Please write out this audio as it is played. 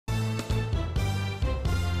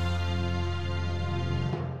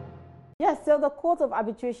Yes, so the Court of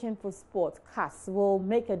Arbitration for Sport, CAS, will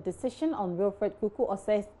make a decision on Wilfred Kuku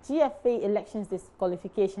Osei's GFA elections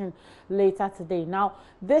disqualification later today. Now,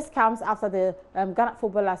 this comes after the Ghana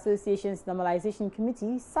Football Association's Normalization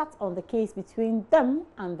Committee sat on the case between them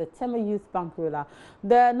and the Tema Youth Bankroller.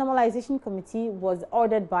 The Normalization Committee was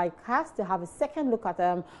ordered by CAS to have a second look at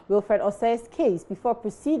Wilfred Osei's case before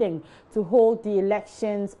proceeding to hold the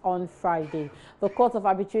elections on Friday. The Court of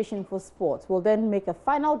Arbitration for Sport will then make a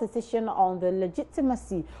final decision on the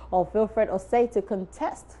legitimacy of Wilfred Osei to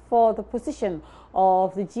contest for the position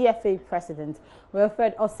of the GFA president.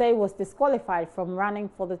 Wilfred Osei was disqualified from running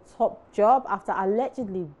for the top job after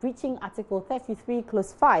allegedly breaching Article 33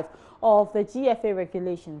 Clause 5 of the GFA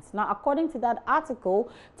regulations. Now, according to that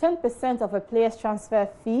article, 10% of a player's transfer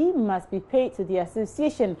fee must be paid to the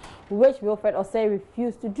association, which Wilfred Osei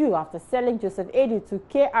refused to do after selling Joseph Edu to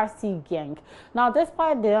KRC Gang. Now,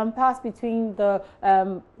 despite the impasse between the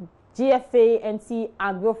GFA, NC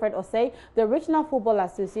and Wilfred Osei, the Regional Football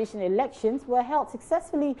Association elections were held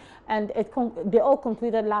successfully and they all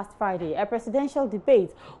concluded last Friday. A presidential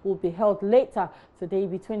debate will be held later today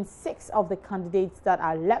between 6 of the candidates that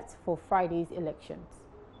are left for Friday's elections.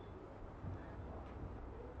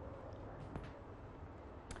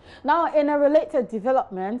 Now, in a related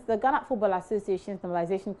development, the Ghana Football Association's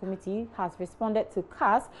Normalization Committee has responded to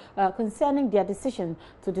CAS concerning their decision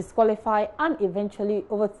to disqualify and eventually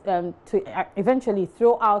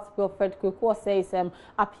throw out Wilfred Kuku Osei's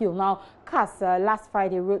appeal. Now, CAS last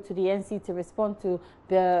Friday wrote to the NC to respond to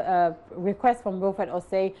the request from Wilfred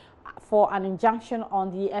Osei for an injunction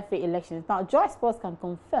on the FA elections. Now, Joy Sports can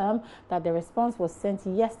confirm that the response was sent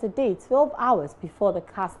yesterday, 12 hours before the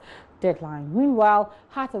CAS deadline. Meanwhile,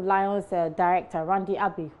 Heart of Lions director Randy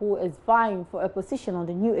Abbey, who is vying for a position on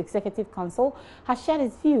the new Executive Council, has shared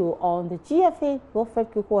his view on the GFA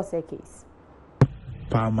Wilfred Kuku Osei case.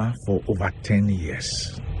 Palmer for over 10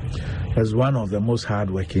 years as one of the most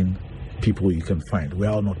hardworking people you can find. We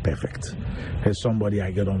are all not perfect. He's somebody I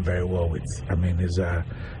get on very well with. I mean, he's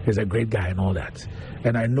a great guy and all that.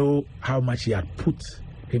 And I know how much he had put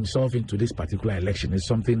himself into this particular election. It's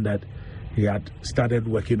something that he had started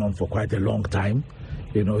working on for quite a long time.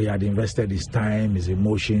 You know, he had invested his time, his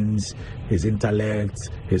emotions, his intellect,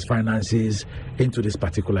 his finances into this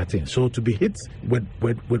particular thing. So to be hit with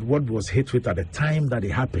what was hit with at the time that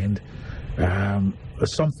it happened,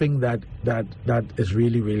 something that is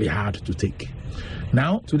really, really hard to take.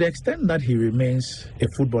 Now, to the extent that he remains a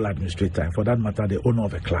football administrator, and for that matter, the owner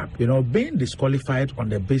of a club, you know, being disqualified on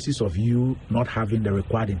the basis of you not having the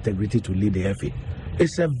required integrity to lead the FA,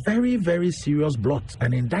 it's a very, very serious blot,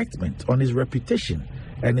 an indictment on his reputation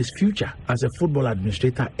and his future as a football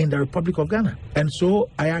administrator in the Republic of Ghana. And so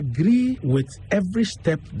I agree with every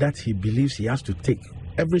step that he believes he has to take,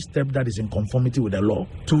 every step that is in conformity with the law,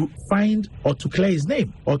 to find or to clear his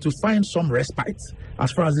name or to find some respite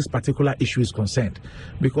as far as this particular issue is concerned.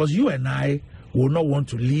 Because you and I will not want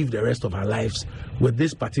to live the rest of our lives with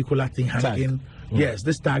this particular thing hanging, yes,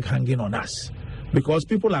 this tag hanging on us. Because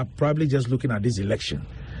people are probably just looking at this election.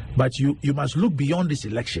 But you must look beyond this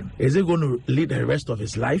election. Is he going to lead the rest of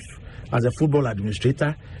his life as a football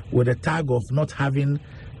administrator with a tag of not having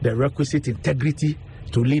the requisite integrity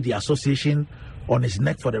to lead the association on his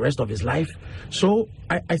neck for the rest of his life? So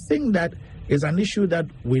I think that is an issue that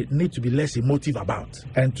we need to be less emotive about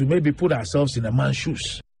and to maybe put ourselves in a man's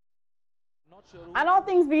shoes. And all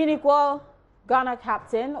things being equal, Ghana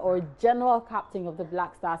captain or general captain of the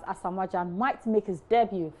Black Stars, Asamoah Gyan, might make his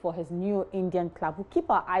debut for his new Indian club. We'll keep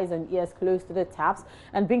our eyes and ears close to the taps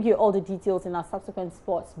and bring you all the details in our subsequent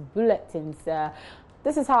sports bulletins.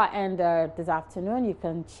 This is how I end this afternoon. You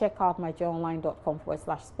can check out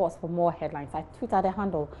myjoyonline.com/sports for more headlines. I tweet at the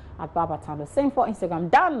handle at Babatando. Same for Instagram.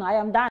 Done. I am done.